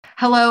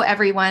Hello,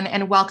 everyone,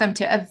 and welcome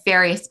to a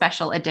very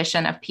special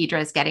edition of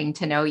Pedra's Getting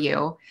to Know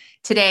You.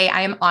 Today,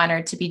 I am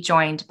honored to be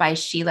joined by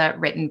Sheila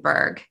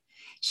Rittenberg.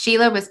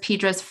 Sheila was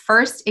Pedra's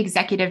first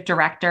executive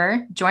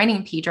director,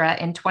 joining Pedra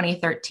in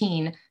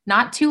 2013,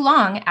 not too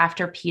long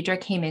after Pedra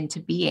came into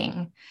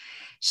being.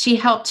 She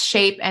helped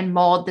shape and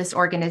mold this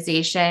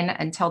organization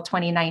until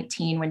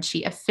 2019 when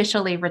she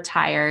officially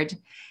retired.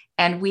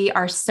 And we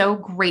are so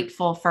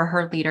grateful for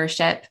her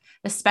leadership,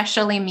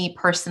 especially me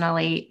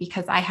personally,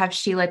 because I have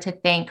Sheila to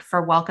thank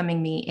for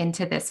welcoming me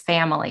into this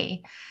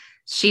family.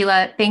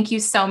 Sheila, thank you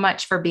so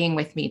much for being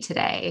with me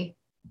today.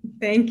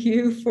 Thank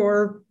you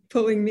for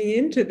pulling me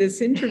into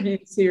this interview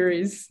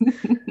series.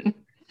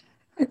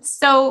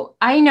 So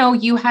I know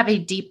you have a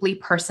deeply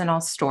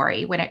personal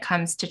story when it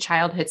comes to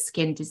childhood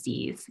skin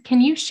disease.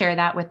 Can you share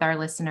that with our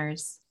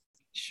listeners?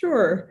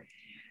 Sure.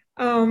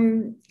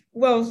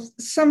 Well,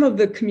 some of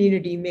the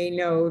community may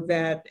know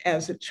that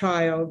as a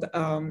child,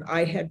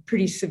 I had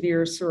pretty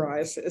severe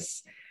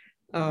psoriasis.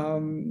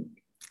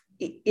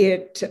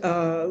 It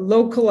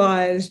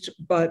localized,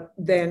 but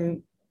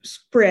then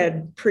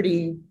spread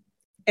pretty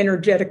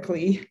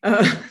energetically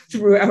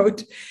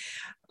throughout.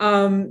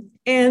 And,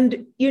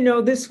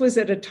 this was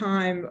at a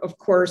time, of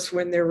course,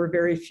 when there were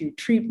very few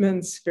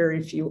treatments,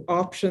 very few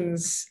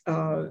options.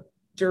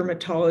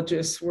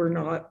 Dermatologists were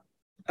not,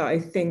 I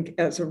think,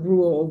 as a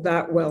rule,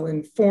 that well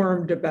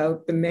informed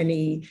about the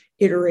many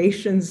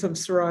iterations of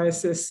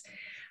psoriasis.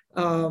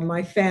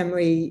 My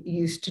family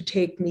used to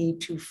take me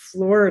to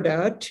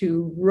Florida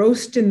to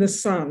roast in the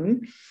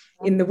sun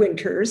in the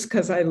winters,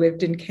 because I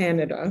lived in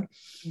Canada,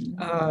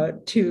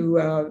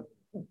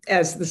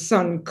 as the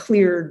sun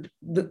cleared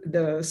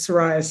the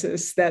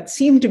psoriasis. That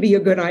seemed to be a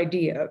good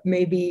idea.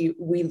 Maybe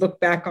we look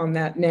back on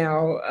that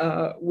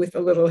now with a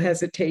little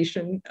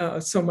hesitation,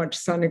 so much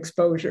sun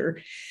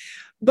exposure.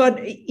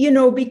 But,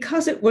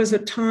 because it was a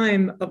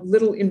time of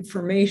little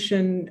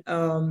information,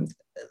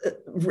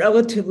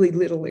 relatively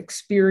little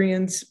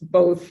experience,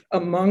 both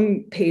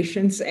among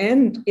patients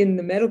and in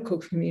the medical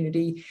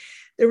community,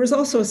 there was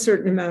also a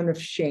certain amount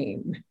of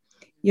shame.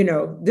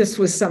 This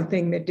was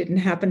something that didn't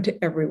happen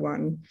to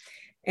everyone.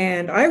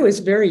 And I was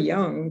very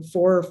young,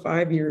 4 or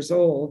 5 years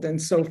old.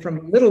 And so from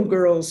a little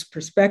girl's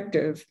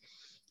perspective,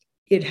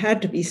 it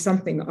had to be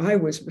something I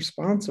was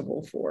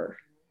responsible for.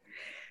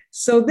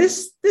 So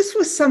this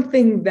was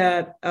something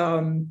that,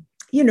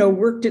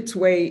 worked its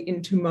way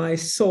into my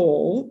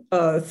soul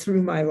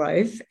through my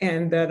life,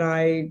 and that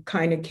I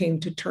kind of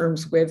came to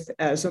terms with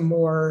as a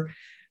more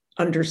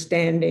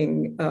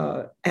understanding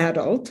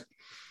adult.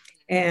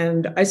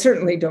 And I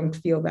certainly don't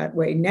feel that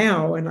way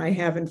now, and I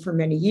haven't for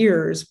many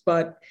years,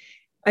 but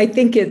I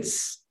think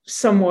it's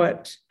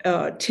somewhat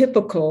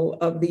typical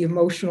of the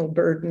emotional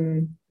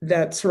burden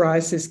that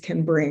psoriasis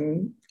can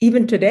bring,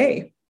 even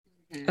today.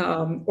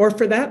 Or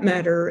for that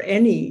matter,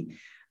 any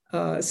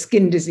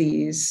skin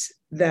disease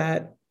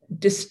that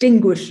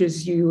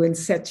distinguishes you and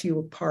sets you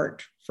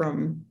apart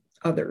from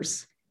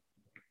others.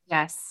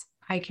 Yes,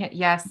 I can.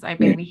 Yes, I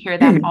mean, we hear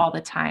that all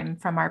the time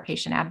from our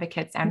patient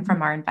advocates and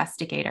from our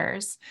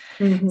investigators.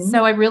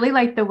 So I really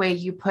like the way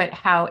you put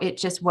how it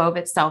just wove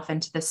itself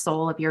into the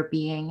soul of your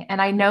being. And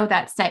I know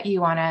that set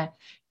you on a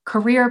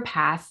career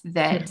path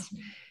that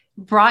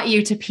brought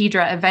you to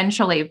Pedra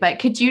eventually, but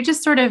could you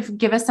just sort of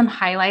give us some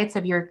highlights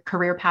of your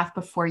career path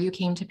before you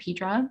came to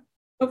Pedra?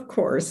 Of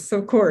course.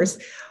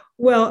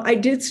 Well, I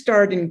did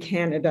start in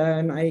Canada,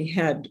 and I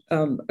had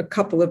a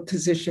couple of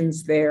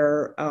positions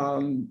there,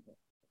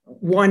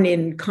 one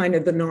in kind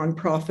of the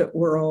nonprofit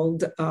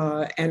world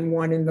and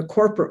one in the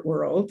corporate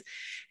world.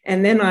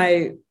 And then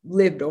I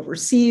lived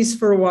overseas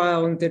for a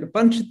while and did a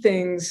bunch of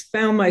things,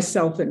 found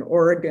myself in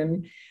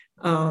Oregon.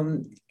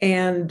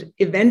 And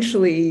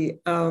eventually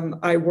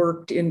I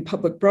worked in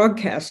public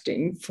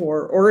broadcasting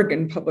for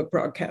Oregon Public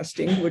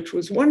Broadcasting, which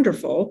was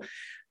wonderful.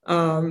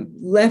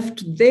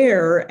 Left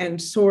there and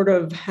sort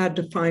of had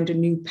to find a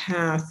new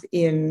path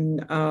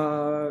in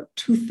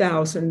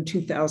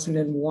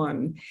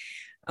 2001.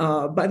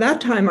 By that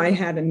time, I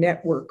had a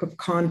network of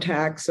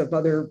contacts of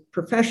other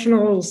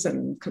professionals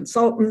and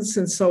consultants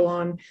and so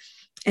on.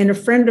 And a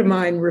friend of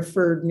mine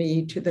referred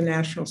me to the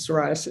National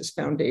Psoriasis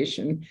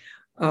Foundation.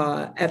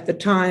 At the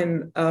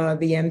time,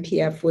 the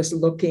NPF was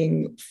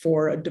looking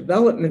for a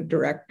development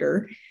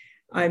director.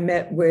 I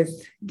met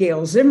with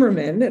Gail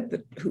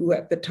Zimmerman, who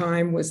at the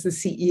time was the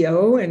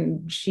CEO,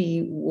 and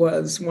she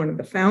was one of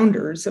the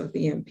founders of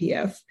the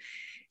NPF.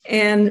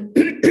 And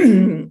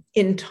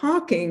in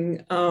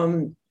talking,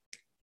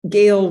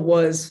 Gail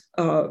was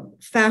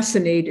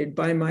fascinated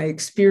by my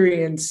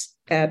experience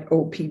at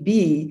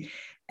OPB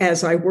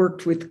as I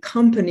worked with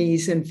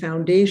companies and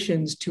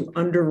foundations to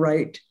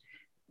underwrite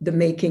the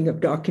making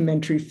of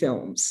documentary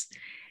films.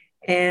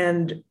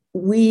 And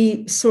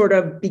we sort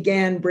of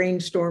began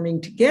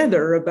brainstorming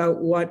together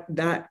about what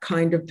that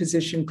kind of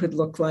position could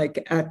look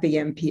like at the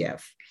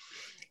NPF.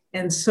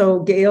 And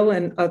so Gail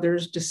and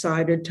others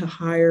decided to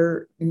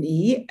hire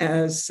me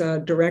as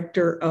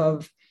director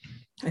of,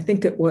 I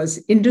think it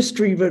was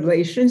industry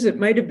relations. It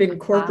might have been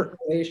corporate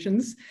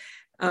relations.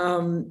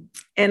 And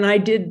I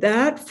did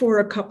that for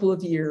a couple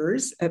of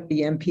years at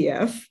the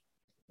MPF.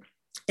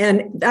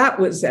 And that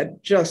was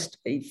just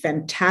a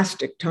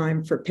fantastic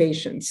time for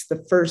patients.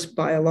 The first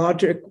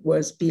biologic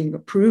was being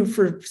approved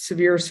for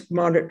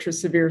moderate to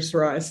severe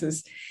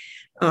psoriasis.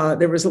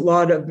 There was a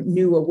lot of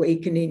new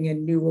awakening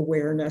and new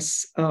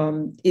awareness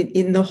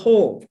in the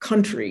whole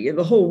country, in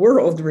the whole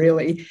world,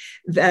 really,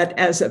 that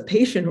as a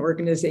patient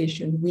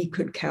organization, we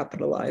could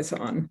capitalize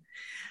on.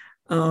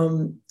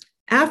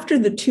 After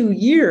the 2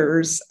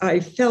 years,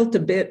 I felt a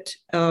bit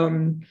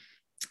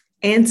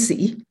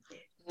antsy,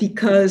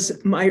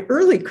 because my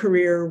early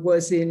career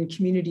was in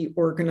community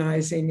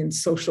organizing and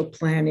social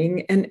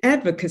planning and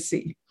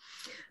advocacy.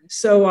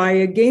 So I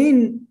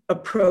again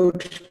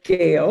approached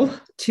Gail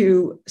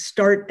to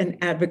start an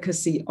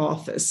advocacy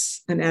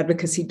office, an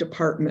advocacy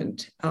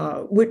department,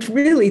 which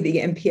really the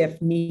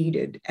MPF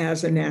needed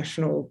as a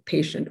national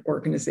patient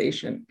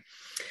organization.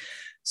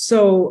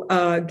 So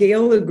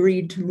Gail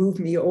agreed to move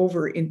me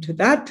over into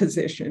that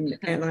position,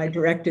 and I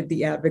directed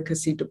the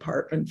advocacy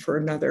department for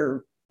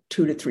another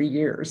 2 to 3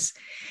 years.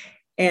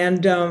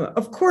 And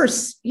of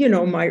course,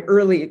 my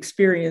early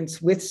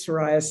experience with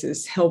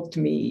psoriasis helped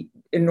me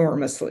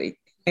enormously.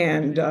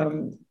 And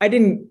I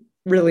didn't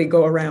really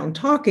go around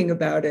talking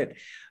about it,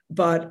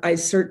 but I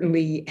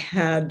certainly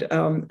had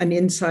an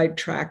inside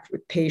track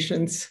with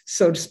patients,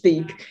 so to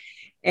speak.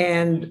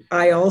 And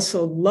I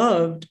also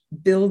loved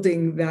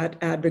building that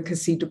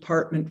advocacy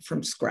department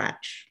from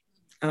scratch.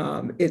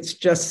 It's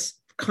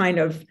just kind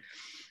of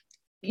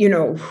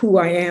who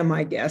I am,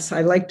 I guess.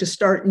 I like to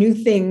start new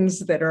things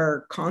that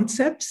are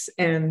concepts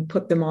and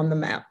put them on the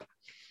map.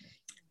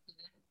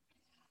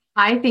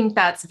 I think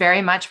that's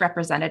very much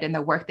represented in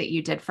the work that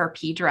you did for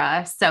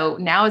PEDRA. So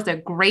now is a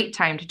great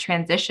time to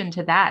transition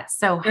to that.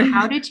 So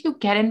how did you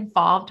get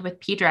involved with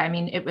PEDRA? I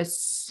mean, it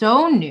was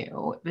so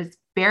new. It was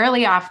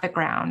barely off the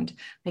ground.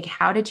 Like,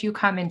 how did you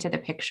come into the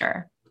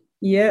picture?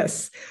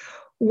 Yes.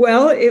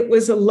 Well, it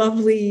was a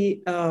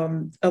lovely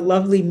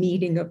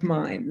meeting of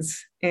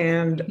minds.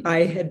 And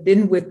I had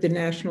been with the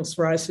National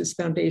Psoriasis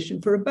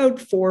Foundation for about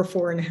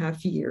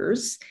 4.5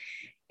 years.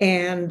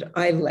 And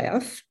I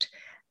left.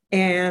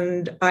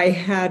 And I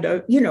had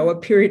a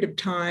period of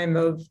time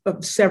of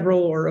several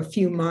or a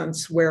few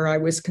months where I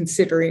was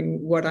considering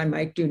what I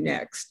might do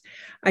next.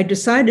 I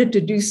decided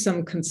to do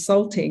some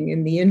consulting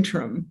in the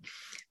interim.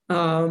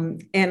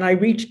 And I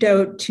reached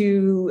out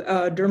to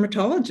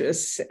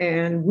dermatologists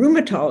and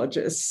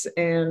rheumatologists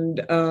and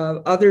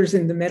others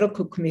in the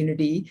medical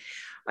community.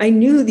 I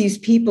knew these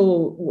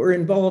people were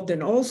involved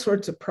in all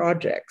sorts of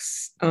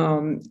projects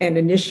and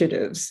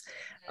initiatives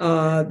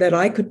that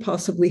I could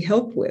possibly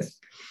help with.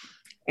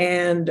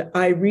 And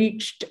I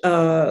reached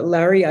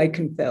Larry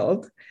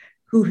Eichenfeld,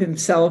 who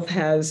himself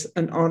has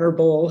an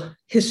honorable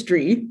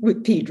history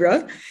with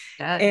PEDRA.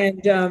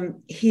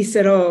 And he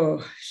said,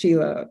 "Oh,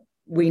 Sheila,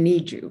 we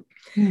need you."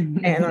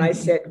 And I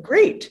said,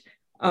 "Great."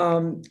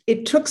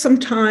 It took some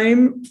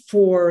time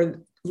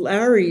for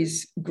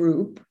Larry's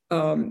group,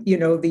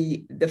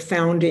 the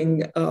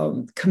founding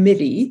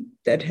committee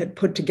that had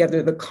put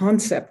together the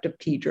concept of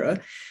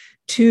PEDRA,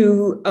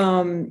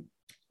 to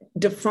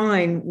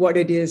define what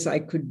it is I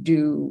could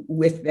do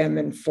with them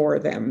and for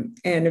them.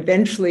 And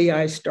eventually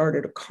I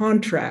started a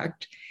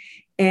contract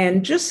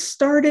and just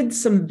started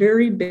some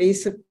very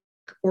basic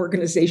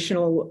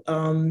organizational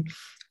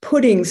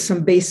putting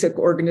some basic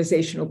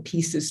organizational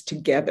pieces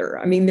together.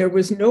 I mean, there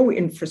was no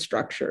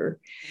infrastructure.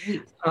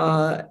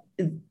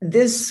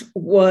 This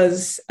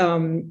was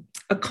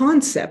a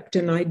concept,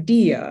 an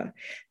idea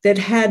that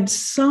had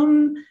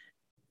some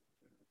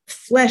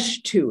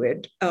flesh to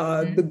it.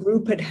 The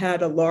group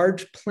had a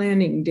large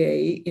planning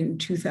day in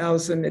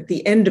 2000, at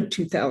the end of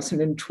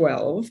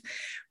 2012.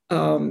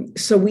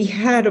 So we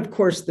had, of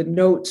course, the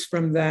notes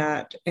from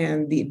that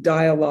and the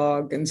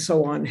dialogue and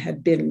so on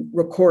had been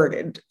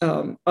recorded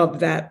of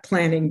that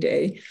planning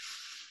day.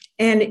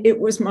 And it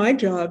was my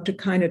job to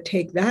kind of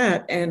take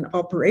that and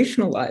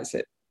operationalize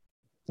it.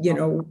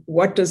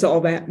 What does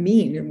all that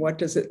mean and what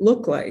does it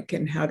look like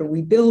and how do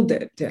we build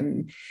it?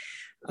 And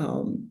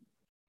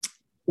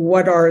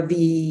what are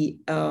the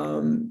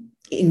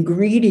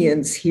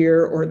ingredients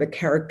here or the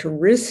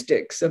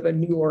characteristics of a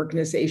new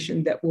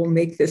organization that will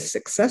make this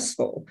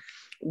successful?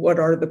 What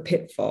are the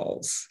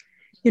pitfalls?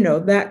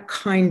 That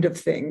kind of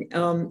thing.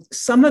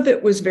 Some of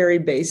it was very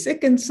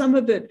basic and some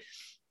of it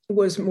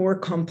was more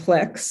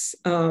complex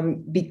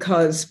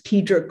because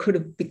PEDRA could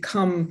have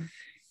become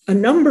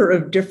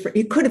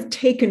it could have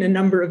taken a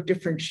number of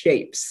different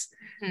shapes.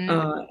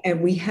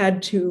 And we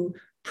had to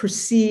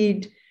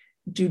proceed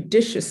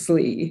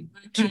judiciously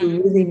to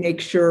really make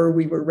sure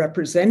we were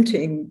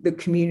representing the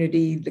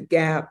community, the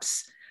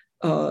gaps,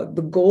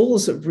 the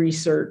goals of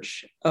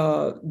research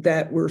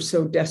that were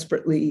so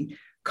desperately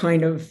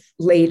kind of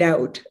laid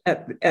out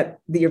at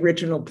the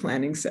original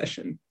planning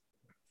session.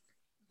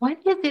 What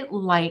is it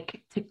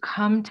like to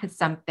come to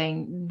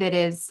something that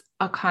is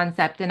a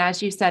concept? And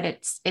as you said,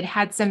 it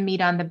had some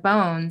meat on the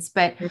bones,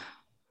 but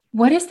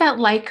what is that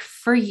like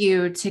for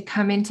you to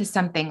come into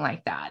something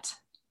like that?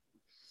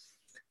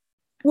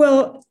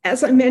 Well,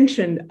 as I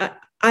mentioned,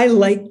 I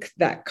like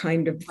that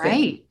kind of thing.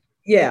 Right.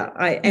 Yeah,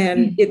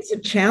 and it's a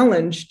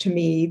challenge to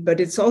me, but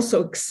it's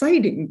also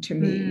exciting to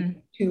me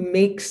to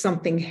make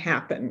something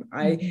happen.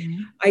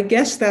 I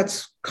guess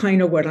that's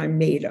kind of what I'm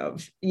made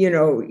of. You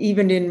know,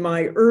 even in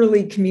my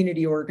early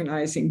community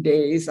organizing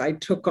days, I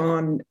took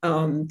on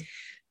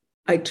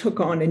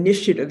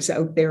initiatives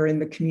out there in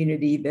the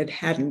community that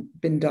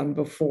hadn't been done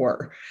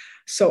before.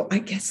 So I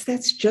guess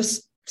that's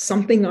just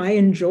something I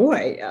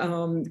enjoy.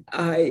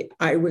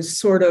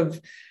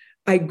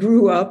 I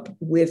grew up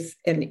with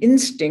an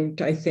instinct,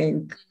 I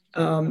think,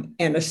 and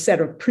a set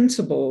of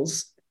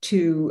principles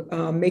to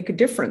make a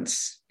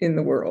difference in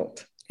the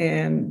world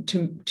and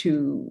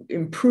to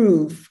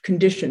improve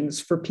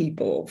conditions for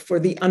people, for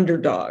the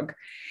underdog.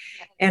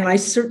 And I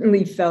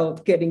certainly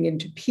felt getting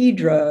into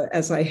PEDRA,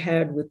 as I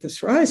had with the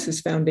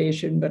Psoriasis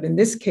Foundation, but in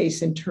this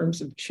case, in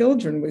terms of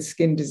children with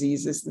skin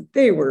diseases, that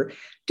they were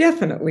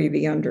definitely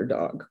the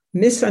underdog,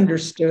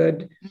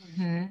 misunderstood.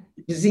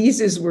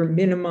 Diseases were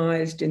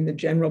minimized in the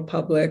general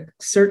public.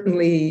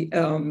 Certainly,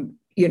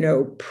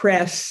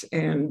 press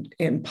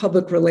and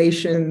public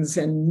relations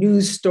and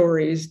news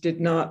stories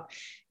did not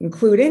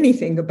include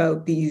anything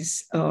about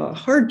these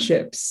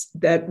hardships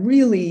that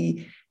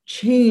really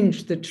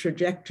changed the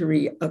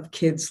trajectory of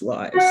kids'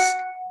 lives,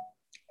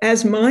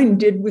 as mine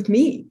did with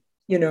me,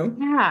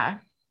 Yeah.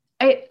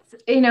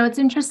 It's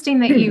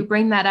interesting that you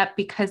bring that up,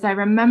 because I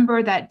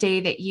remember that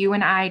day that you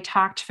and I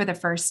talked for the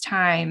first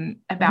time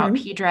about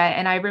PEDRA.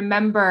 And I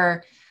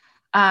remember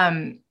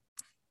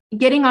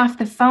getting off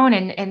the phone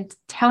and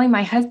telling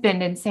my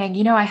husband and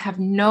saying, I have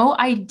no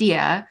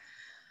idea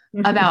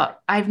about,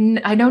 I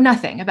know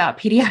nothing about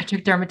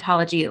pediatric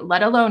dermatology,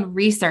 let alone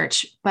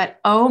research, but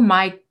oh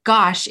my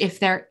gosh, if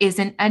there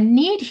isn't a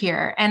need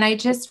here. And I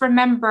just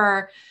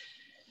remember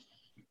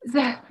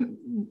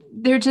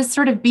there just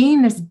sort of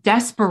being this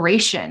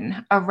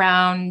desperation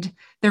around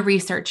the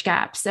research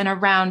gaps and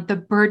around the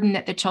burden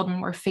that the children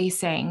were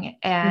facing.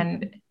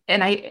 And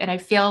I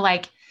feel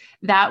like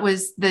that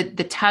was the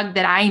tug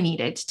that I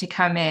needed to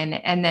come in.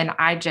 And then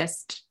I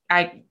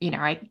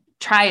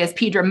try as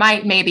PEDRA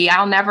might, maybe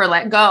I'll never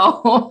let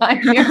go.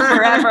 I'm here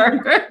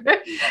forever.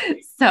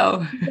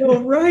 So.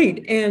 Well,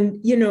 right. And,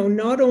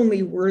 not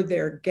only were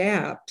there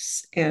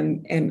gaps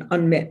and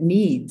unmet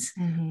needs,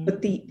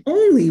 but the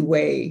only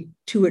way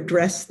to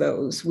address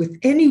those with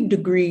any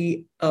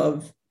degree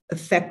of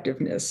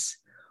effectiveness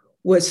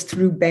was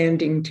through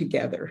banding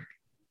together.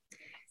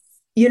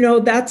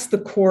 That's the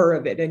core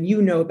of it. And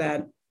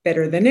that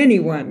better than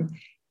anyone.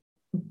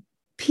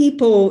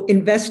 People,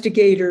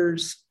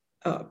 investigators,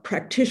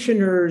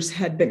 practitioners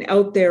had been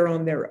out there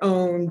on their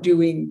own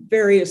doing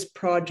various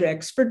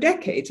projects for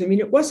decades. I mean,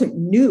 it wasn't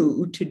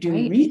new to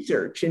do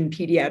research in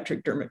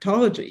pediatric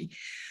dermatology,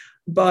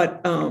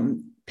 but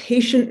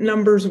patient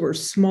numbers were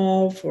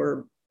small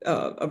for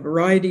a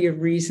variety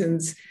of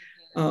reasons.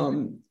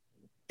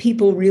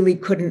 People really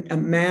couldn't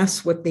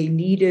amass what they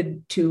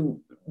needed to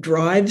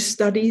drive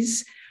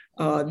studies.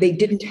 They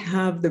didn't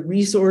have the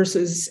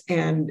resources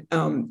and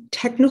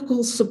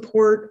technical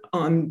support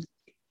on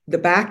the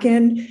back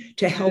end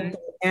to help them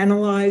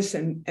analyze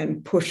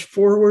and push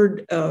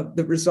forward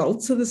the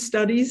results of the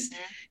studies.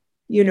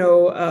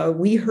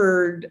 We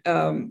heard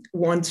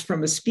once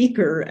from a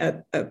speaker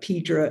at a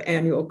PEDRA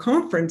annual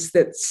conference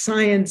that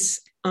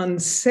science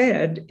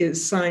unsaid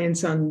is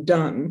science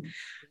undone.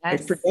 Yes. I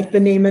forget the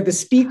name of the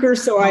speaker,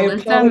 so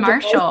Melissa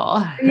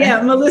Marshall.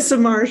 Yeah, Melissa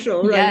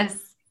Marshall, right?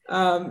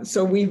 Yes.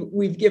 So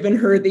we've given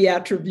her the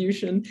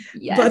attribution.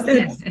 Yes.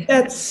 But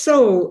that's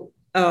so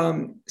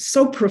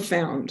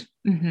profound.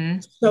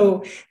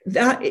 So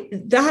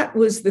that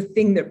was the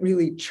thing that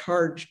really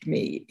charged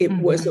me. It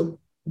was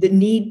the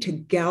need to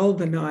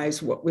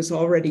galvanize what was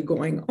already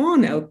going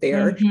on out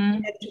there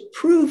and to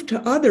prove to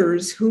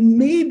others who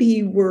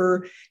maybe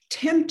were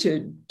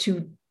tempted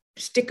to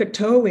stick a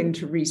toe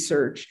into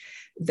research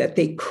that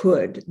they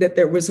could, that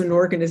there was an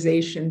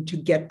organization to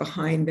get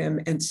behind them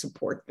and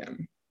support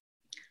them.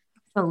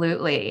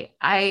 Absolutely.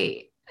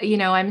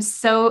 I'm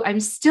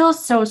still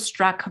so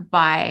struck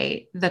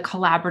by the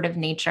collaborative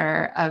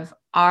nature of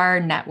our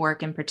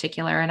network in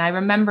particular. And I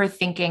remember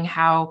thinking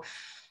how,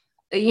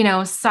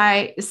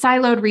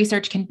 siloed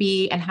research can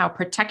be and how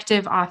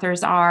protective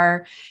authors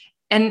are,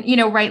 and,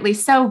 rightly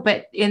so,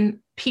 but in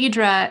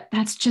PEDRA,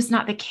 that's just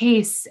not the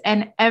case.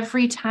 And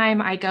every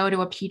time I go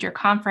to a PEDRA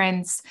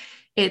conference,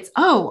 it's,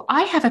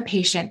 I have a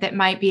patient that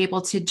might be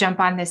able to jump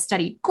on this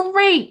study.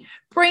 Great.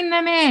 Bring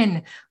them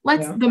in.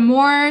 The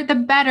more, the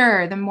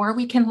better, the more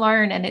we can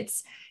learn. And it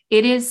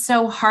is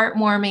so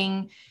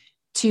heartwarming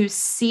to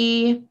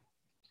see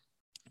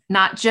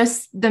not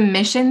just the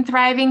mission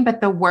thriving, but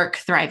the work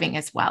thriving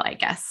as well, I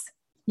guess.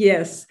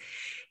 Yes,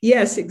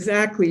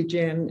 exactly,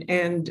 Jen.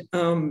 And,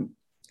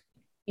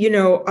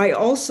 I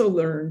also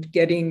learned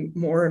getting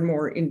more and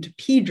more into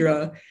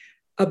PEDRA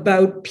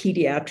about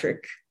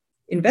pediatric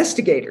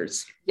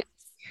investigators.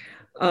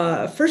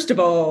 Yes. First of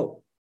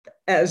all,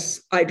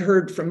 as I'd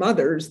heard from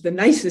others, the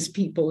nicest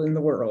people in the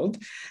world,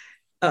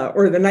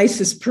 or the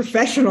nicest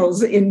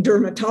professionals in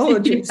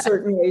dermatology,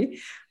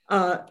 certainly.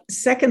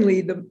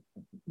 Secondly,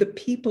 the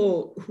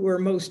people who are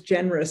most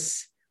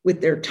generous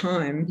with their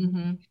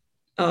time,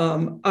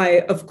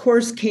 I, of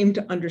course, came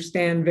to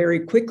understand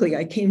very quickly.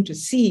 I came to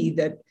see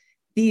that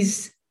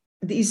these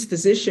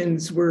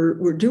physicians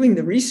were doing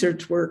the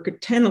research work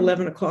at 10,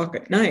 11 o'clock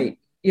at night,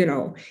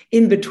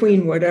 in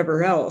between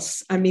whatever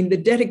else. I mean, the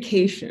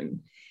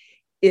dedication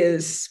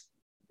is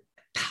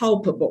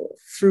palpable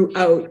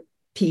throughout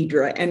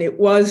Phaedra, and it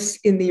was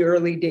in the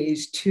early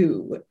days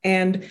too.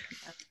 And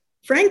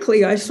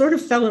frankly, I sort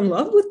of fell in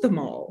love with them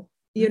all,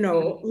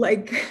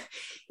 like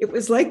it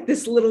was like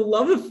this little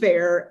love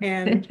affair.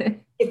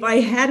 And if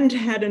I hadn't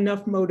had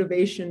enough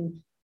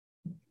motivation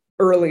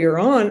earlier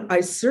on,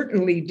 I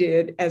certainly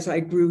did as I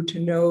grew to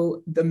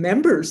know the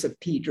members of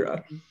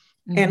Phaedra.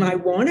 And I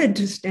wanted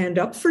to stand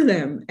up for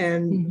them.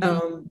 And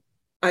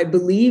I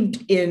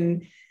believed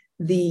in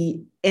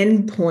the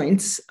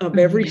endpoints of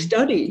every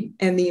study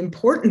and the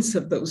importance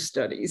of those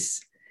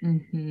studies.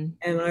 And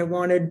I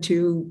wanted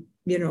to,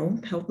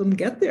 help them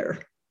get there.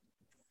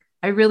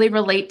 I really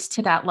relate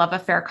to that love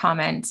affair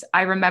comment.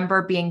 I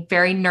remember being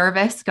very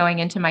nervous going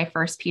into my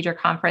first Phaedra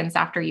conference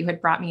after you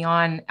had brought me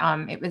on.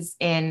 It was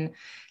in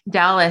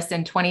Dallas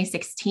in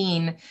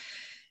 2016.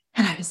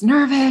 And I was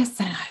nervous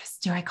and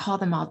do I call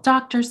them all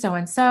Dr.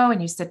 So-and-so?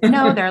 And you said,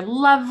 no, they're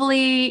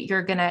lovely.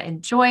 You're going to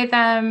enjoy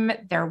them.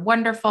 They're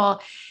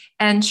wonderful.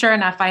 And sure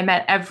enough, I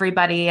met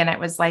everybody and it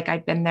was like,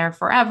 I'd been there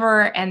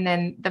forever. And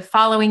then the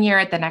following year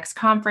at the next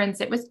conference,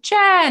 it was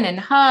Jen and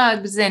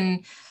hugs.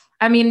 And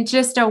I mean,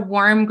 just a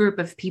warm group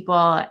of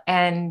people.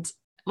 And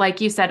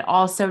like you said,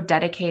 also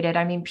dedicated.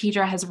 I mean,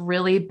 Phaedra has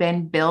really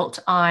been built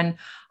on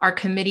our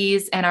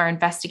committees and our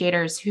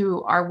investigators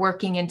who are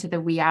working into the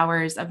wee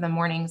hours of the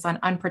mornings on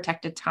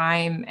unprotected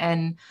time.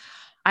 And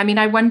I mean,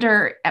 I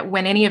wonder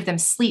when any of them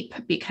sleep,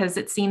 because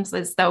it seems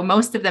as though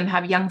most of them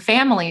have young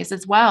families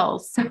as well.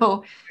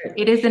 So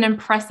it is an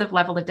impressive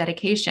level of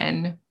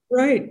dedication.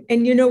 Right.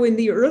 And, in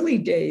the early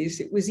days,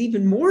 it was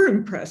even more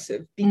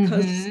impressive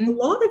because a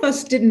lot of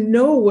us didn't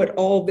know what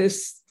all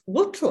this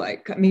looked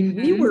like. I mean,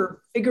 we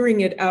were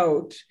figuring it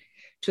out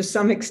to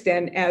some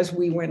extent as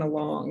we went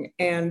along.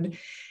 And,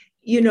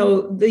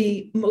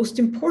 the most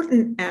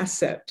important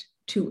asset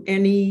to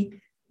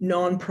any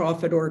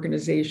nonprofit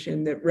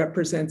organization that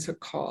represents a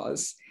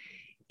cause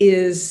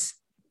is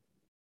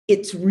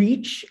its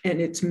reach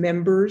and its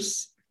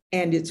members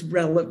and its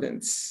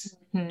relevance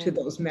to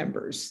those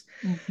members.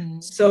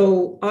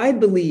 So I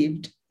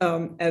believed,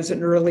 as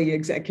an early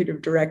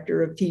executive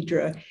director of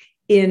Phaedra,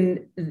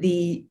 in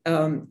the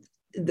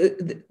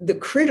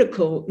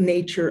critical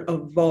nature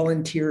of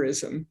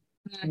volunteerism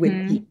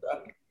with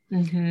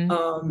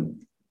Phaedra.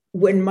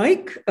 When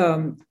Mike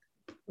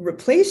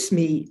replaced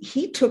me,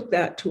 he took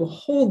that to a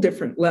whole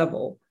different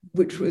level,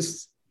 which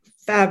was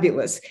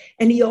fabulous.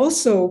 And he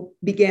also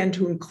began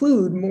to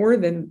include, more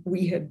than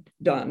we had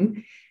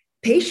done,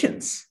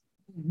 patients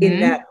in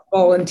that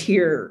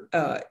volunteer,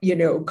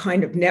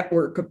 kind of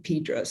network of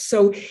Phaedra.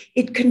 So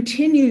it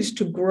continues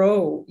to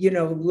grow,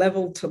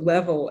 level to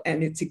level,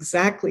 and it's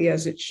exactly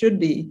as it should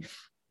be.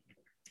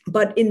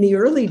 But in the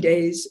early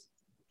days,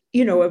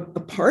 a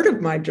part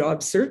of my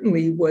job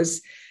certainly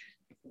was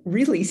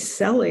really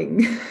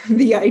selling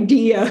the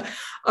idea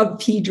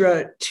of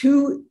Phaedra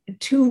to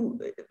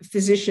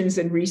physicians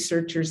and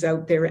researchers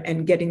out there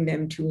and getting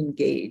them to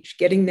engage,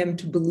 getting them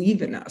to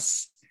believe in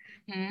us.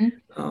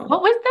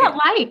 What was that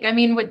like? I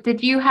mean,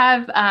 did you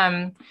have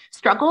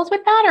struggles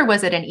with that, or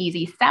was it an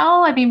easy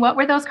sell? I mean, what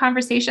were those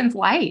conversations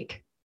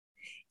like?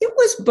 It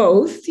was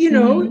both,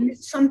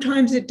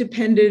 sometimes it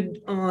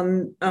depended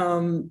on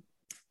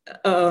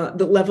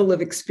the level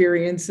of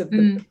experience of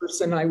the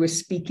person I was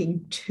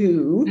speaking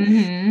to.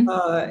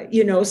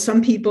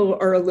 Some people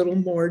are a little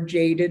more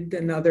jaded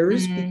than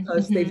others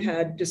because they've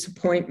had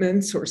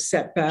disappointments or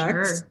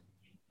setbacks.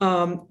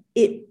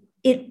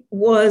 It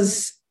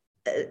was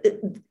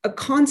a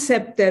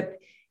concept that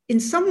in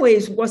some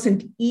ways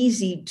wasn't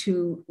easy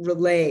to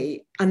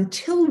relay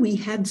until we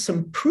had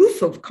some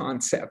proof of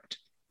concept.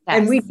 Yes.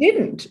 And we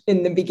didn't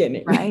in the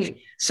beginning. Right.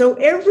 So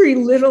every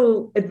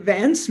little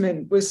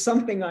advancement was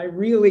something I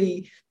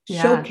really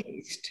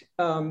showcased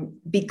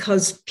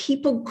because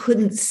people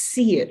couldn't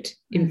see it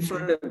in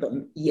front of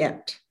them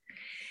yet.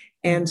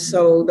 And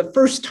so the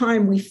first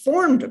time we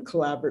formed a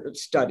collaborative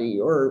study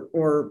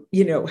or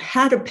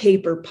had a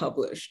paper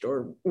published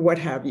or what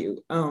have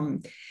you,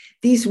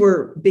 these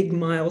were big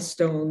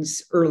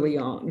milestones early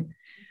on.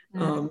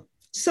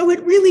 So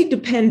it really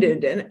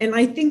depended. And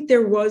I think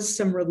there was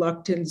some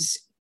reluctance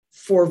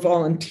for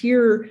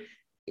volunteer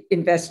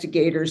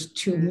investigators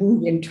to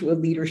move into a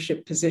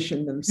leadership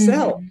position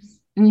themselves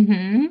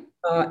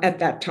at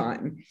that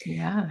time.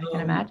 Yeah, I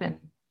can imagine.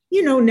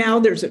 Now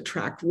there's a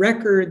track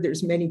record.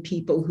 There's many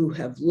people who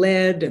have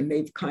led and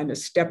they've kind of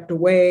stepped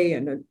away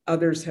and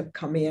others have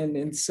come in.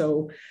 And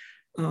so,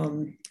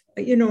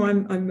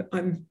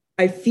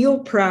 I feel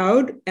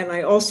proud, and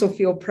I also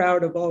feel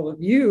proud of all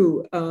of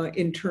you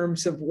in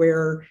terms of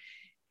where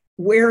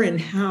and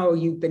how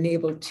you've been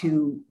able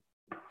to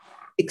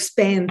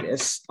expand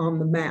this on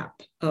the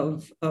map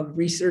of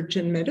research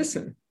and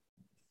medicine.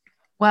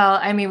 Well,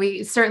 I mean,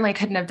 we certainly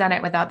couldn't have done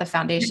it without the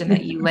foundation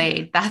that you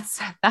laid.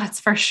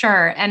 That's for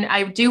sure. And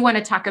I do want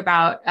to talk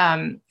about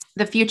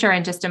the future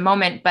in just a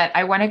moment, but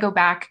I want to go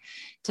back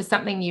to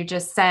something you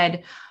just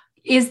said.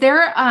 Is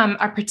there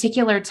a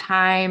particular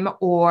time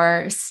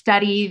or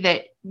study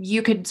that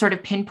you could sort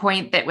of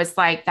pinpoint that was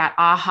like that,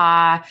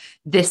 aha,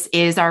 this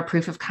is our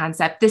proof of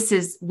concept.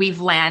 We've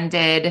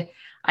landed.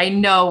 I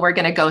know we're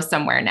going to go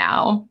somewhere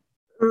now.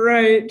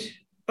 Right.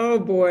 Oh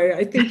boy,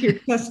 I think you're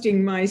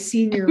testing my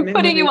senior memory.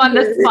 Putting you on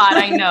the spot,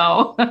 I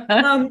know.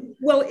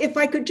 Well, if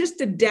I could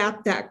just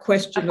adapt that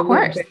question a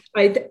little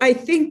bit, I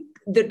think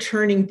the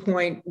turning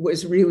point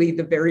was really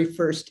the very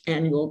first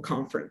annual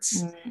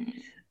conference.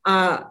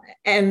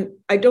 And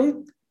I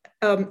don't,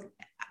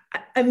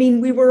 I mean,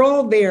 we were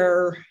all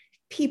there.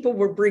 People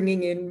were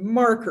bringing in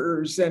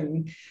markers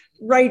and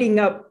writing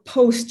up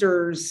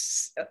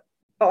posters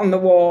on the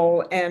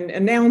wall and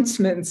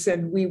announcements,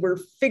 and we were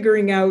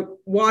figuring out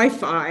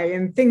Wi-Fi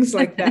and things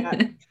like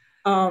that.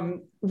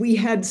 We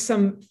had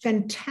some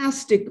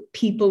fantastic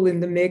people in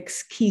the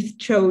mix. Keith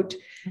Choate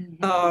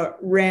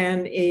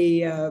ran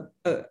a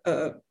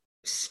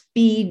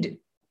speed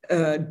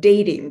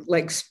dating,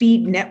 like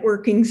speed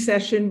networking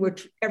session,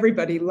 which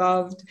everybody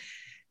loved.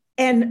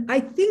 And I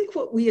think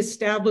what we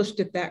established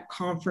at that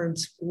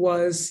conference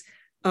was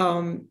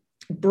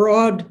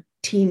broad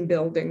team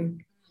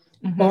building,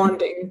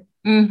 bonding,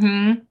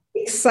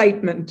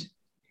 excitement,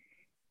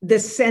 the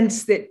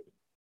sense that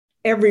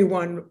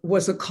everyone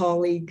was a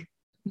colleague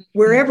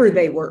wherever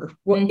they were,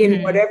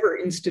 in whatever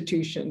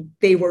institution,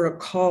 they were a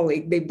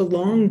colleague, they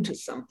belonged to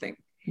something.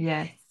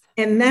 Yes.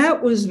 And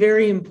that was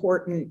very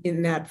important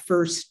in that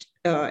first,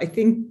 I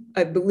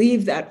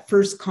believe that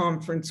first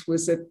conference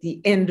was at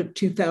the end of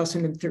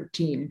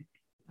 2013.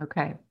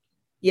 Okay.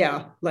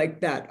 Yeah,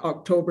 like that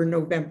October,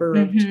 November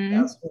of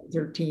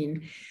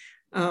 2013.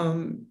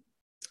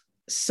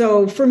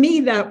 So for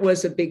me, that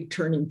was a big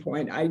turning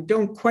point. I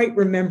don't quite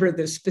remember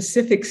the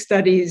specific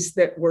studies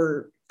that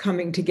were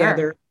coming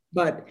together,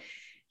 but,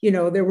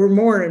 there were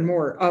more and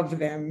more of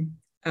them.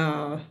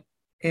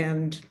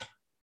 And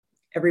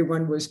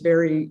everyone was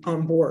very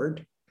on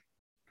board.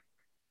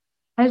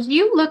 As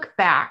you look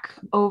back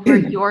over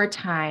your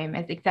time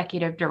as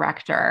executive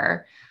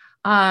director,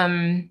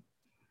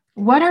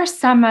 what are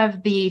some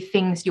of the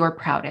things you're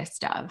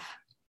proudest of?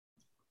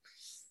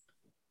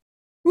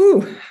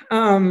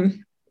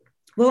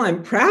 Well,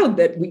 I'm proud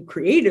that we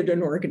created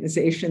an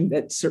organization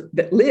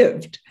that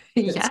lived.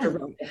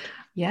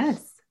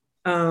 Yes.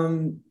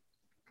 I'm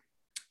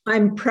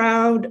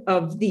proud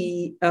of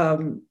the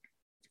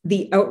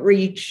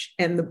outreach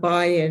and the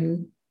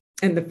buy-in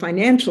and the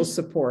financial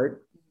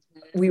support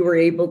we were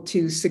able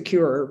to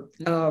secure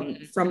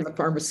from the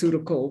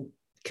pharmaceutical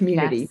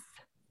community.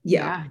 Yes.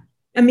 Yeah.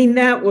 I mean,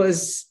 that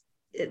was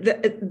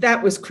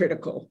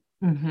critical.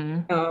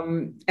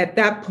 At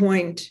that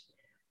point,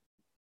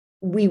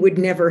 we would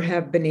never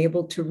have been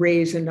able to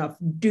raise enough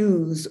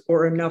dues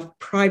or enough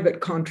private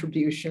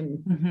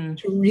contribution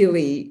to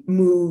really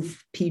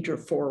move Pedra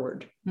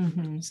forward.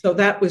 So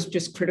that was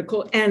just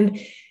critical. And,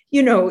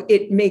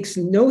 it makes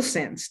no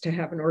sense to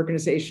have an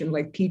organization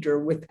like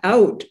Pedra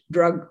without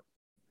drug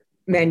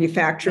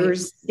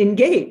manufacturers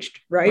engaged,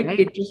 right?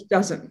 It just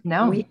doesn't.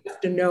 No. We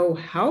have to know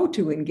how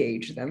to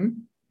engage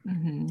them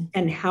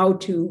and how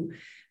to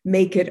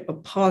make it a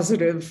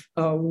positive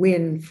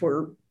win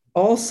for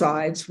all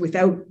sides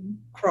without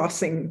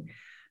crossing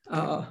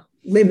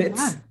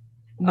limits.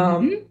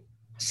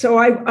 So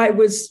I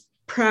was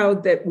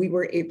proud that we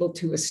were able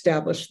to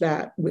establish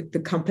that with the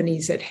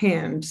companies at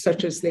hand,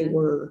 such as they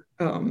were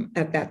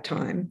at that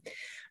time.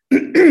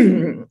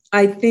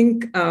 I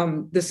think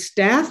the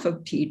staff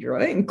of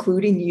Pedra,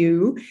 including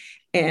you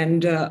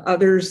and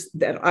others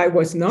that I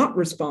was not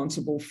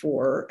responsible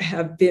for,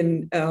 have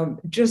been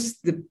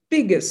just the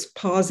biggest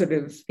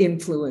positive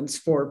influence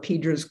for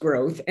Pedra's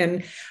growth.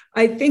 And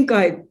I think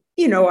I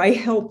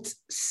helped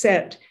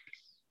set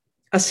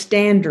a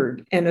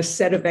standard and a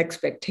set of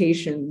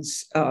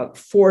expectations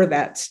for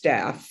that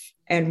staff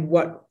and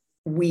what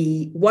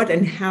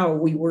and how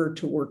we were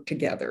to work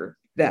together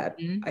that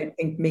I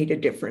think made a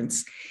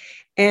difference.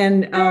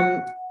 And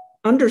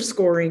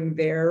underscoring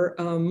there,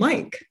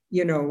 Mike,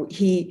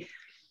 he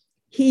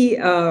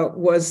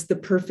was the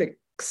perfect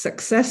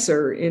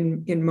successor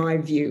in my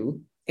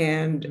view,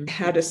 and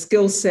had a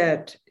skill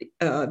set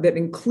that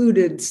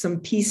included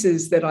some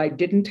pieces that I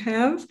didn't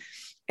have,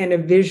 and a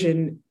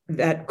vision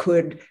that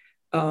could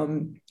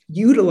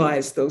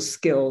utilize those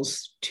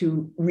skills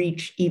to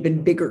reach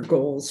even bigger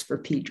goals for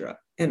Pedra.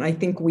 And I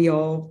think we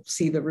all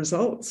see the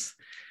results.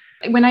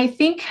 When I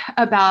think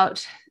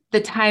about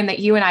the time that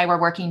you and I were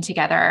working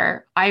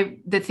together,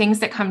 the things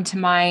that come to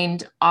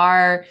mind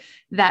are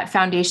that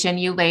foundation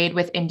you laid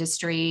with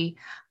industry.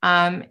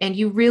 And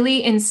you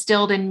really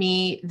instilled in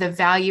me the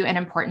value and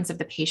importance of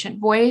the patient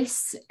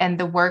voice, and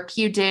the work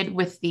you did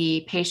with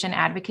the patient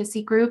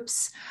advocacy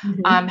groups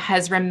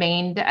has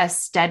remained a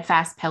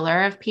steadfast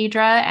pillar of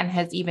Pedra and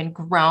has even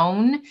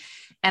grown.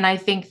 And I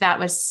think that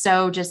was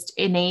so just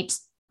innate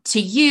to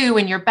you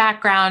and your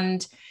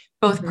background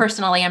both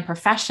personally and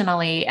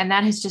professionally. And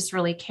that has just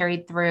really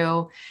carried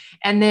through.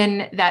 And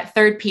then that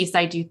third piece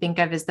I do think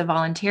of is the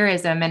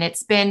volunteerism. And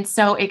it's been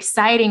so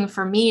exciting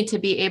for me to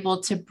be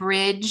able to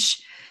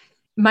bridge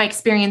my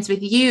experience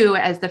with you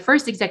as the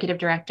first executive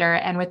director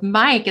and with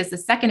Mike as the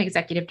second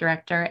executive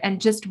director, and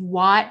just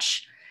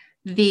watch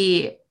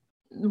the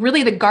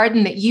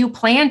garden that you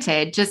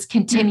planted just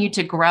continue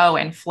to grow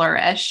and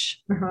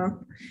flourish. Uh-huh.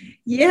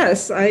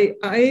 Yes, I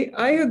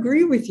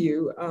agree with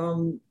you.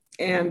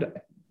 And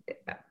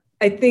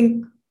I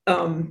think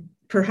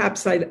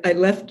perhaps I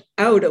left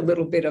out a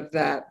little bit of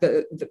that,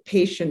 the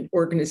patient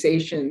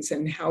organizations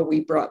and how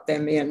we brought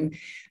them in.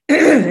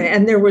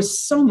 And there was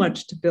so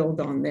much to build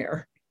on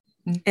there.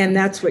 And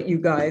that's what you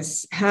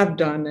guys have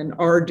done and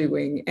are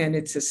doing. And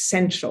it's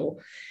essential.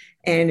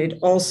 And it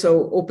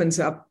also opens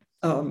up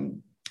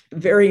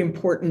very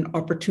important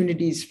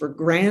opportunities for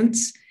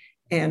grants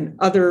and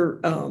other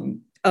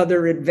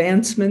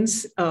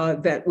advancements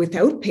that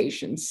without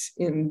patients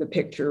in the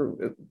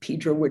picture,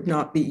 Pedro would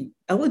not be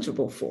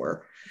eligible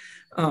for.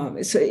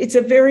 So it's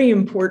a very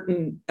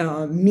important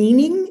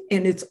meaning,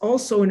 and it's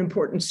also an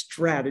important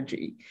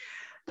strategy.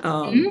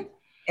 And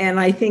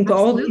I think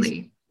all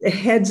these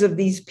heads of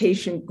these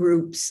patient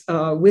groups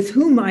with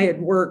whom I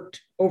had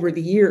worked over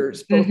the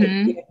years, both at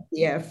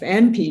PNPF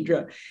and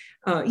Pedro,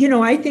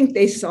 I think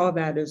they saw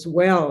that as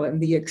well. And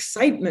the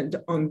excitement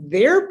on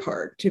their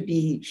part to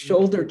be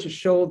shoulder to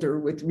shoulder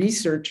with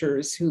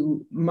researchers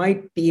who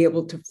might be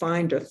able to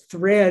find a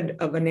thread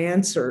of an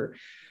answer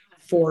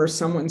for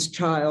someone's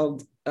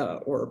child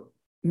or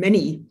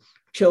many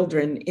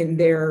children in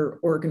their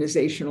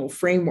organizational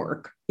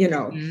framework, it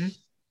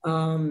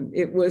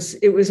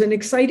was an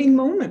exciting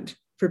moment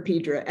for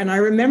Pedro. And I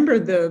remember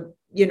the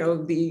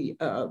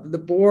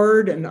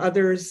board and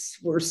others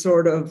were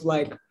sort of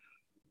like,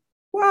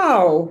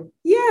 wow,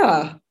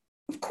 yeah,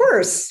 of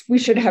course we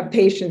should have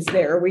patients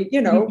there. We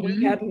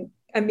hadn't,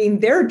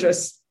 they're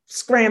just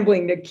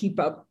scrambling to keep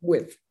up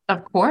with.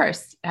 Of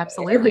course,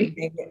 absolutely.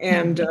 Everything.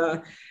 And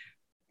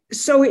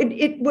so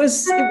it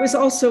was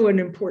also an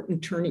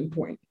important turning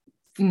point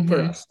for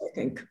us, I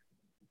think.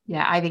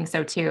 Yeah, I think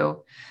so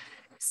too.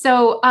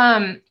 So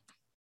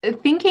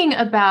thinking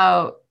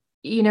about,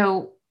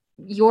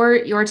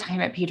 your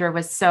time at Pedro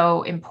was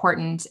so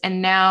important,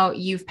 and now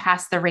you've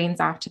passed the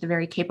reins off to the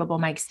very capable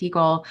Mike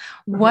Siegel.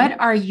 What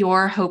are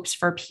your hopes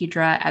for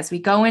Pedro as we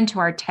go into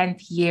our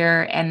 10th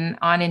year and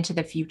on into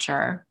the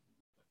future?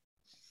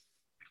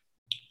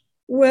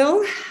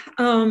 Well,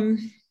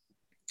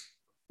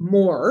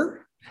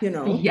 more,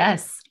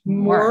 Yes,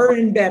 more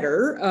and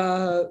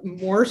better,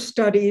 more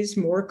studies,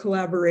 more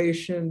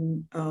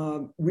collaboration.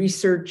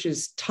 Research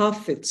is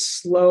tough. It's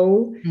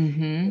slow,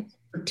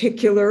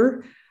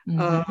 particular.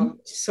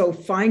 So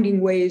finding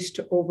ways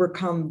to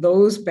overcome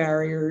those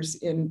barriers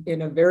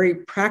in a very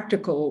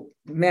practical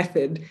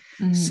method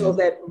so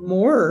that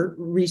more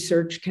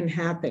research can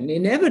happen.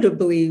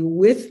 Inevitably,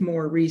 with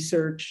more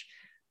research,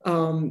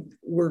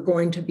 we're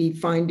going to be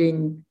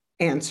finding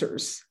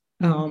answers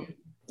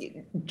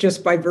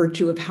just by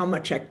virtue of how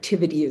much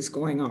activity is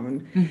going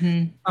on.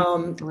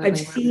 I've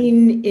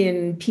seen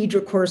in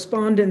Pedro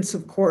correspondence,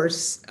 of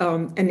course,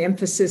 an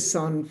emphasis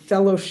on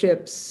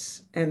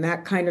fellowships and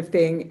that kind of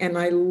thing. And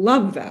I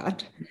love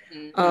that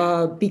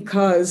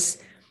because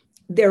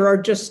there are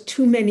just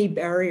too many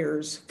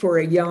barriers for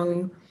a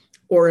young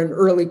or an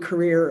early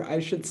career,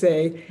 I should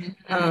say,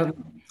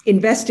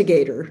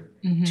 investigator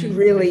to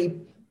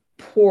really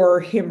pour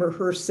him or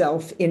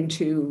herself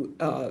into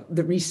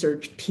the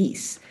research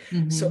piece.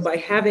 So by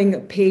having a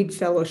paid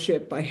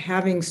fellowship, by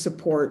having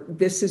support,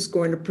 this is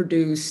going to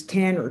produce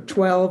 10 or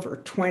 12 or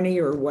 20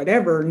 or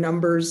whatever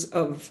numbers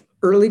of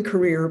early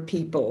career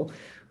people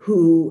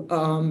who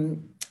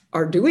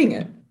are doing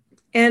it,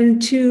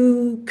 and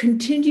to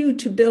continue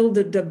to build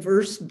a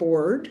diverse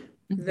board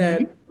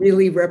that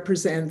really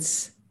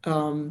represents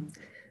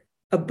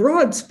a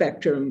broad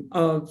spectrum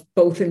of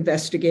both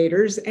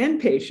investigators and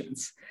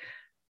patients.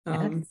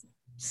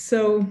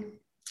 So,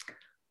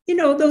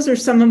 those are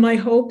some of my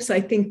hopes.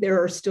 I think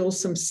there are still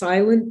some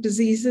silent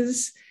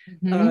diseases.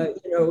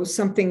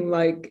 Something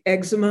like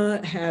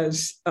eczema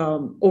has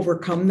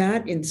overcome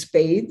that in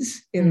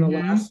spades in the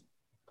last,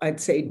 I'd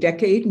say,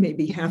 decade,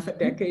 maybe half a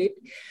decade.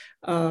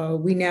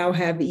 We now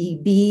have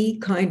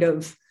EB kind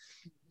of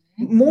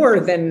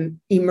more than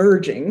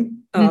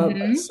emerging,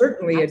 but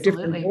certainly a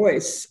different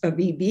voice of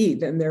EB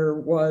than there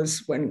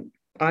was when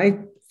I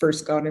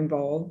first got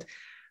involved.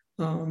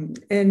 And,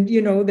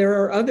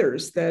 there are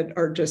others that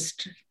are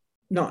just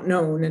not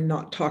known and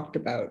not talked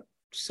about.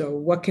 So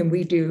what can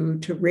we do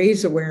to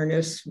raise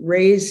awareness,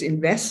 raise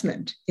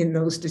investment in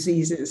those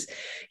diseases?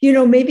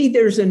 Maybe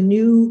there's a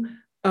new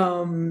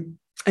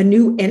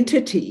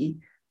entity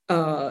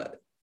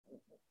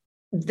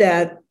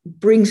that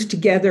brings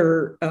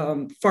together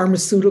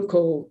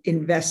pharmaceutical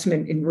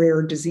investment in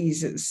rare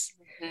diseases,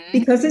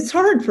 because it's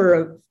hard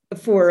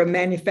for a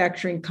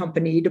manufacturing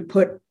company to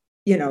put,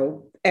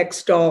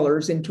 X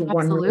dollars into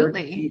one rare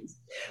disease.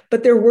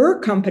 But there were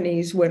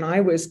companies when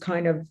I was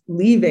kind of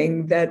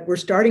leaving that were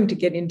starting to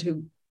get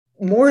into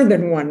more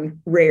than one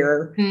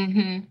rare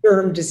Mm-hmm.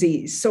 germ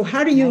disease. So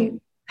how do you Right.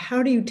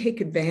 how do you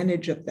take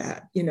advantage of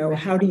that? Right.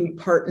 How do you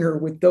partner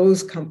with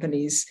those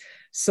companies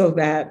so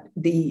that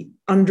the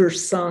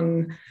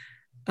undersung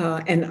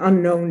and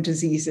unknown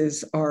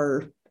diseases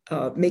are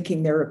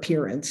making their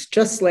appearance,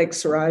 just like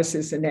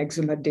psoriasis and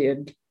eczema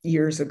did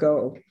years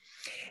ago?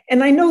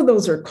 And I know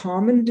those are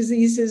common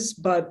diseases,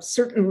 but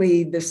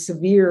certainly the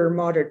severe,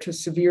 moderate to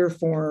severe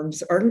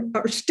forms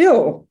are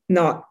still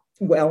not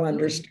well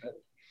understood.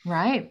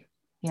 Right.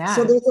 So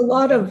Yeah. there's a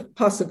lot of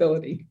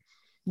possibility.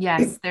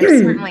 Yes,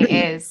 there certainly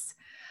is.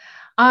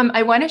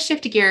 I want to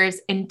shift gears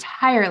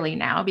entirely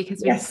now because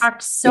we've Yes.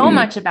 talked so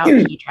much about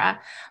Petra,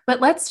 but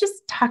let's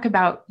just talk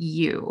about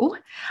you.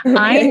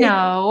 I Okay.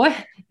 know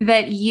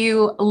that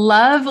you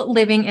love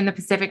living in the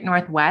Pacific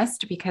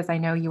Northwest because I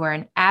know you are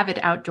an avid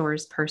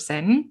outdoors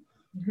person.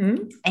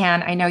 Mhm.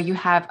 And I know you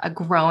have a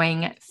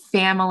growing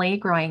family,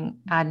 growing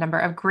number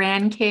of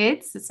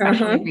grandkids,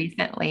 especially Uh-huh.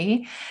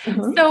 recently.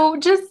 Uh-huh. So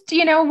just,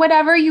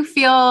 whatever you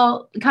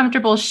feel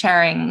comfortable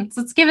sharing.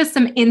 So let's give us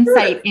some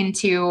insight Sure.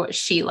 into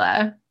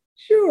Sheila.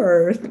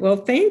 Sure. Well,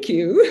 thank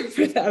you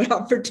for that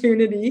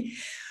opportunity.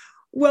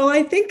 Well,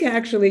 I think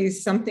actually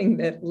something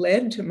that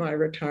led to my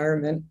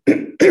retirement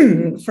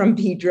from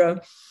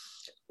Pedra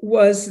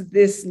was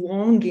this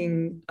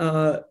longing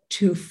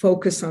to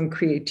focus on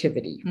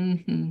creativity.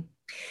 Mm-hmm.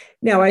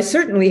 Now, I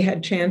certainly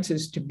had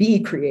chances to be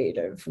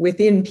creative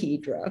within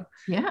Pedra,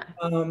 Yeah.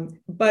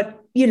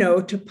 but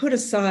to put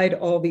aside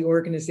all the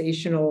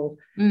organizational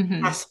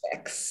Mm-hmm.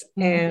 aspects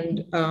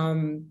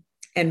Mm-hmm.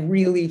 and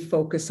really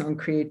focus on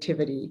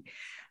creativity.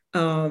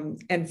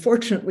 And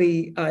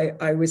fortunately,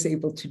 I was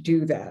able to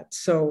do that.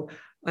 So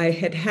I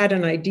had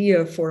an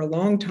idea for a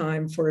long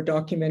time for a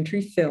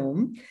documentary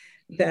film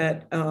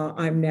that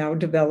I'm now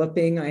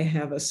developing. I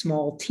have a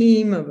small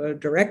team of a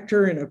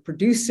director and a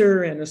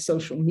producer and a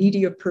social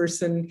media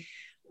person.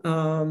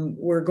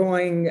 We're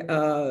going,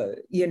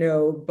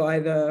 by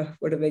the,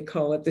 what do they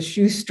call it? The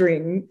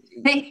shoestring,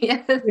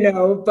 Yes.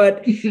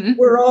 but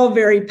we're all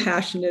very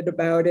passionate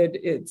about it.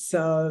 It's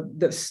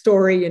the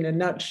story in a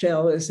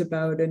nutshell is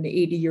about an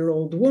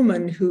 80-year-old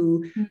woman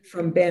who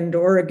from Bend,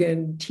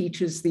 Oregon,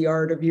 teaches the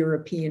art of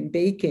European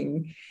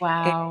baking.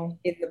 Wow.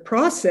 And in the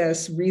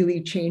process,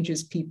 really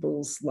changes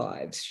people's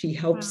lives. She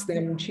helps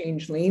them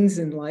change lanes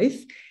in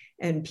life.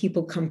 And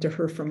people come to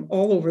her from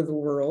all over the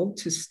world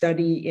to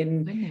study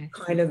in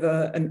kind of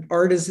an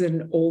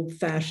artisan,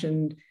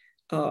 old-fashioned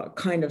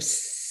kind of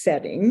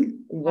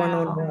setting,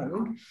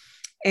 one-on-one.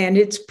 And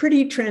it's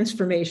pretty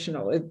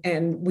transformational.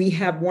 And we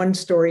have one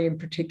story in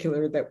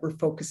particular that we're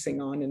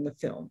focusing on in the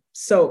film.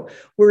 So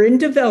we're in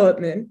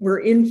development,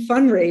 we're in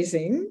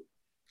fundraising,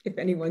 if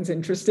anyone's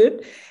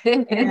interested.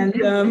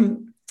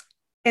 And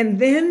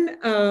then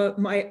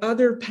my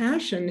other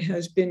passion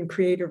has been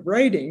creative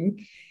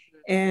writing.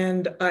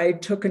 And I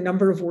took a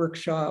number of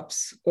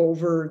workshops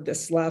over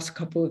this last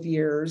couple of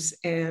years,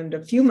 and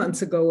a few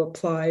months ago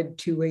applied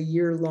to a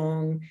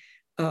year-long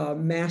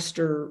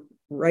master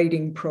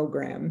writing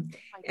program,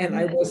 and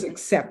I was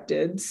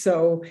accepted.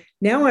 So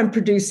now I'm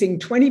producing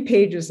 20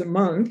 pages a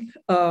month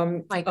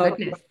of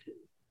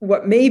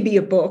what may be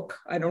a book.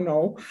 I don't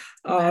know,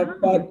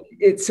 but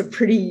it's a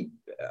pretty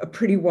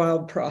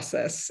wild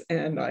process,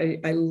 and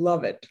I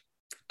love it.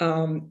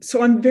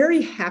 So I'm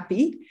very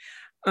happy.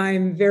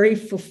 I'm very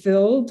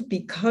fulfilled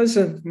because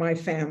of my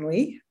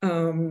family.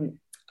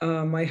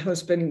 My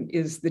husband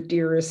is the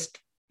dearest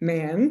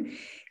man,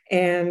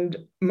 and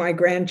my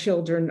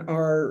grandchildren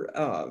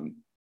are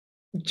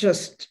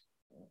just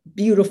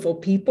beautiful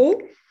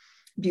people,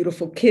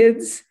 beautiful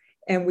kids.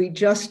 And we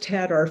just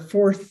had our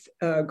fourth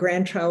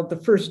grandchild, the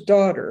first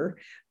daughter,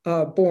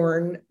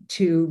 born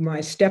to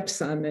my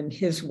stepson and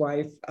his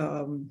wife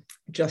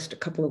just a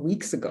couple of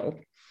weeks ago.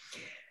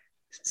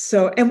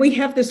 So, and we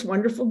have this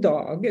wonderful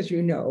dog, as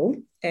you know,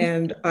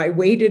 and I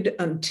waited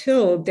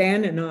until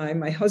Dan and I,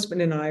 my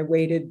husband and I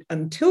waited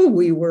until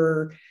we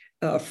were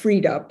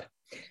freed up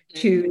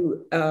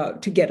to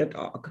get a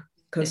dog,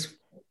 because,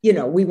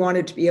 we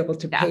wanted to be able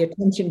to pay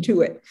attention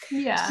to it.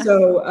 Yeah.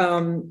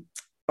 So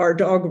our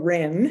dog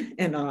Ren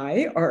and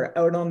I are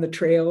out on the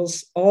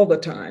trails all the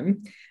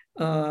time.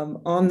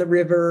 On the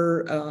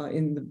river,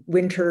 in the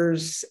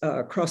winters,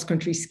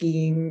 cross-country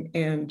skiing,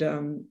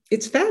 and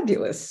it's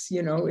fabulous.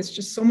 It's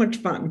just so much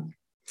fun.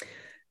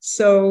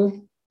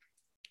 So,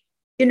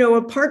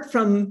 apart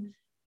from,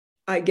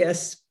 I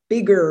guess,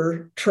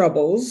 bigger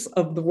troubles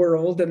of the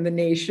world and the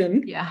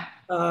nation,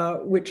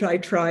 which I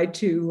try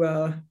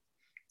to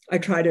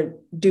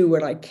do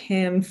what I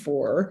can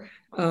for.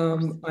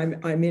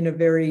 I'm in a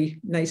very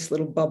nice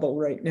little bubble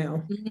right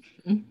now.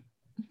 Mm-hmm.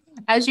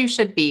 As you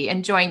should be,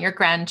 enjoying your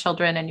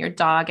grandchildren and your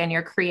dog and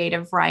your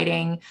creative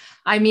writing.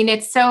 I mean,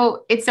 it's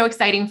so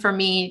exciting for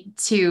me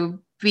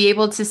to be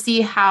able to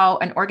see how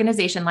an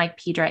organization like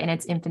Pedra in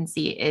its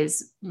infancy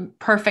is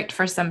perfect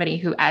for somebody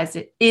who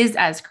is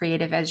as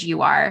creative as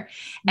you are.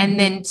 And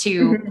then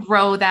to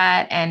grow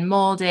that and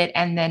mold it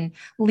and then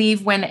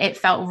leave when it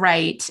felt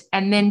right.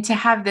 And then to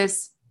have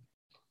this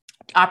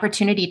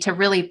opportunity to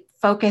really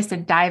focus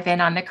and dive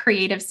in on the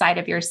creative side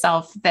of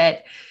yourself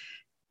that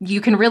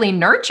you can really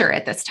nurture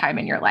at this time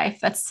in your life.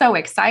 That's so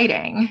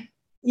exciting.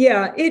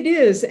 Yeah, it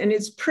is. And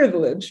it's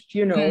privileged,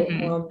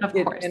 Of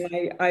course.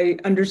 and I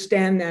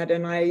understand that.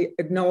 And I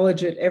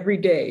acknowledge it every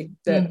day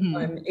that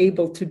I'm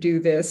able to do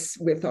this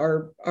with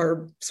our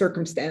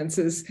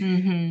circumstances.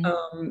 And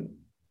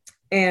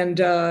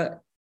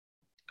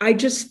I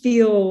just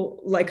feel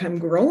like I'm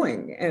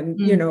growing. And,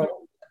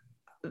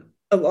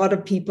 a lot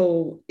of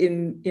people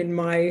in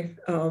my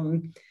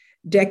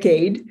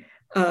decade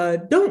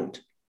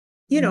don't.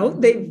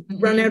 They've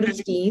run out of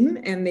steam,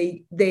 and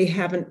they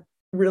haven't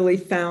really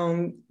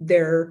found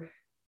their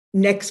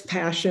next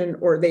passion,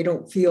 or they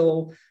don't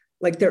feel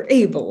like they're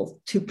able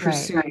to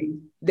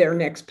pursue their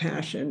next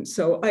passion.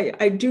 So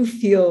I do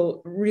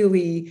feel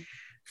really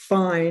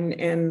fine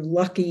and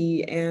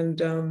lucky and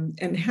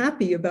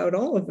happy about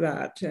all of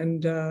that.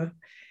 And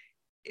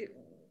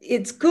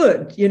it's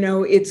good,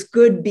 it's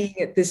good being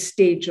at this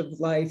stage of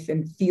life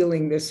and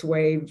feeling this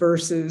way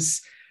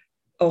versus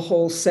a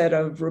whole set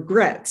of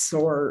regrets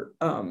or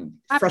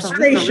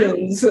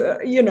frustrations,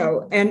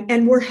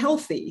 and we're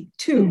healthy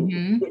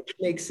too, which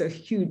makes a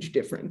huge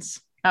difference.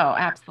 Oh,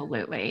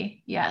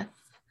 absolutely. Yes.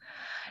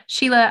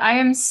 Sheila, I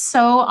am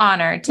so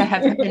honored to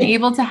have been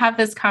able to have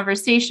this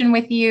conversation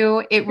with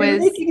you. You're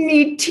making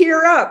me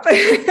tear up.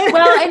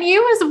 Well, and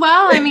you as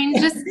well. I mean,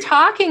 just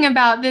talking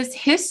about this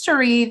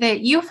history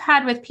that you've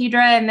had with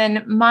Pedra, and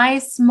then my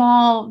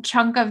small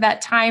chunk of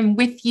that time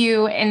with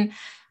you. And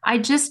I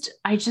just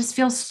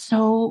feel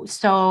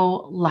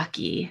so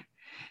lucky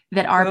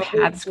that our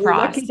paths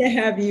crossed. Lucky to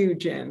have you,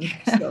 Jen.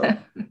 So.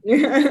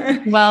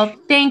 Well,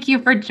 thank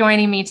you for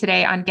joining me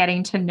today on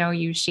Getting to Know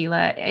You,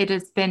 Sheila. It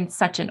has been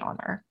such an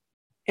honor.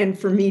 And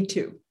for me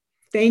too.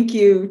 Thank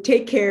you.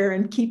 Take care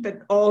and keep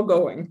it all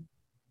going.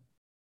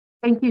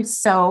 Thank you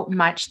so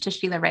much to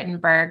Sheila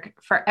Rittenberg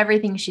for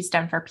everything she's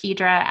done for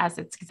Pedra as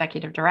its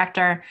executive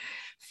director,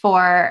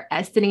 for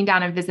sitting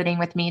down and visiting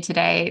with me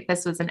today.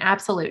 This was an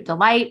absolute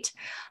delight.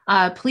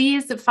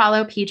 Please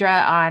follow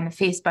Pedra on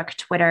Facebook,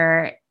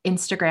 Twitter,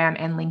 Instagram,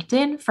 and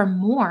LinkedIn for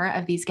more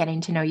of these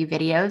Getting to Know You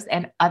videos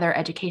and other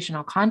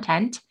educational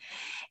content.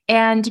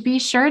 And be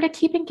sure to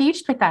keep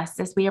engaged with us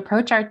as we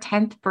approach our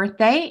 10th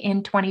birthday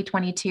in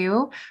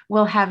 2022.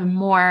 We'll have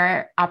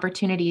more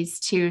opportunities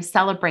to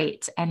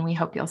celebrate, and we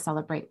hope you'll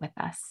celebrate with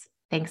us.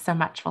 Thanks so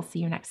much. We'll see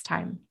you next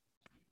time.